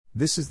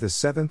This is the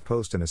 7th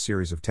post in a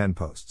series of 10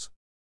 posts.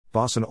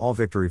 Boss and all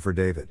victory for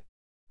David.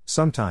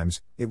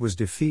 Sometimes, it was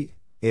defeat,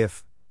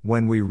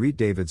 when we read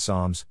David's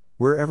Psalms,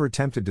 we're ever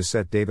tempted to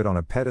set David on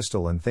a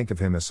pedestal and think of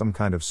him as some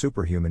kind of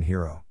superhuman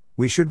hero.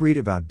 We should read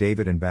about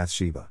David and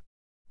Bathsheba.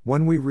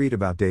 When we read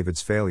about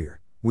David's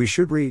failure, we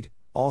should read,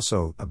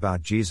 also,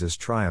 about Jesus'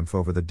 triumph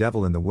over the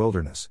devil in the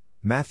wilderness,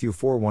 Matthew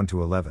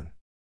 4:1-11.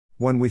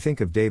 When we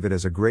think of David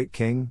as a great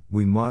king,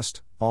 we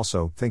must,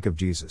 also, think of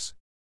Jesus.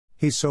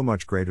 He's so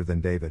much greater than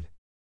David.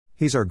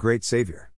 He's our great Savior.